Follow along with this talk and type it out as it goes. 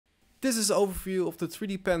This is an overview of the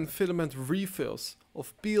 3D pen filament refills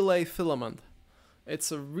of PLA filament.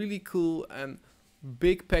 It's a really cool and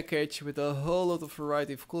big package with a whole lot of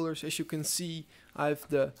variety of colors. As you can see, I have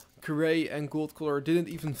the gray and gold color, didn't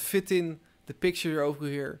even fit in the picture over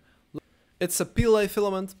here. It's a PLA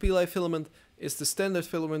filament. PLA filament is the standard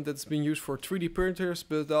filament that's been used for 3D printers,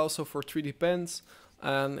 but also for 3D pens.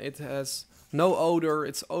 And it has no odor,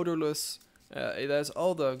 it's odorless. It has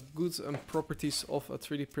all the goods and properties of a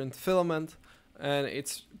 3D print filament, and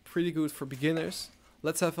it's pretty good for beginners.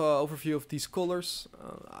 Let's have an overview of these colors.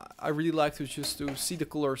 I really like to just to see the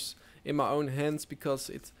colors in my own hands because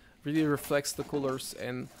it really reflects the colors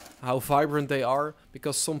and how vibrant they are,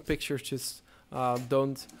 because some pictures just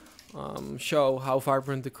don't show how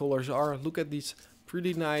vibrant the colors are. Look at these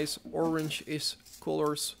pretty nice orange-ish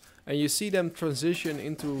colors, and you see them transition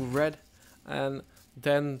into red and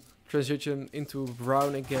then transition into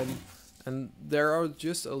brown again, and there are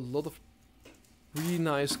just a lot of really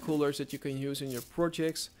nice colors that you can use in your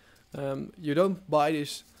projects. You don't buy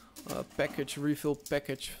this refill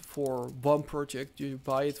package for one project, you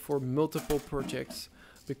buy it for multiple projects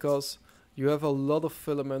because you have a lot of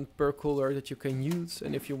filament per color that you can use,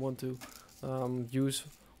 and if you want to use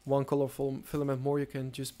one color filament more, you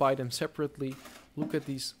can just buy them separately. Look at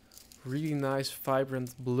these really nice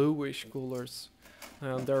vibrant bluish colors.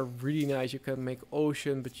 They're really nice. You can make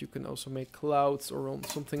ocean, but you can also make clouds or on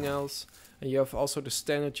something else. And you have also the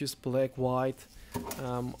standard just black, white,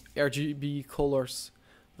 RGB colors,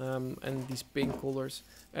 and these pink colors.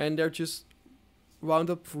 And they're just wound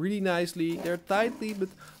up really nicely. They're tightly, but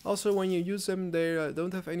also when you use them, they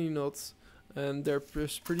don't have any knots. And they're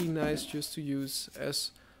just pretty nice just to use as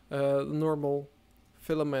normal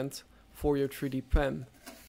filament for your 3D pen.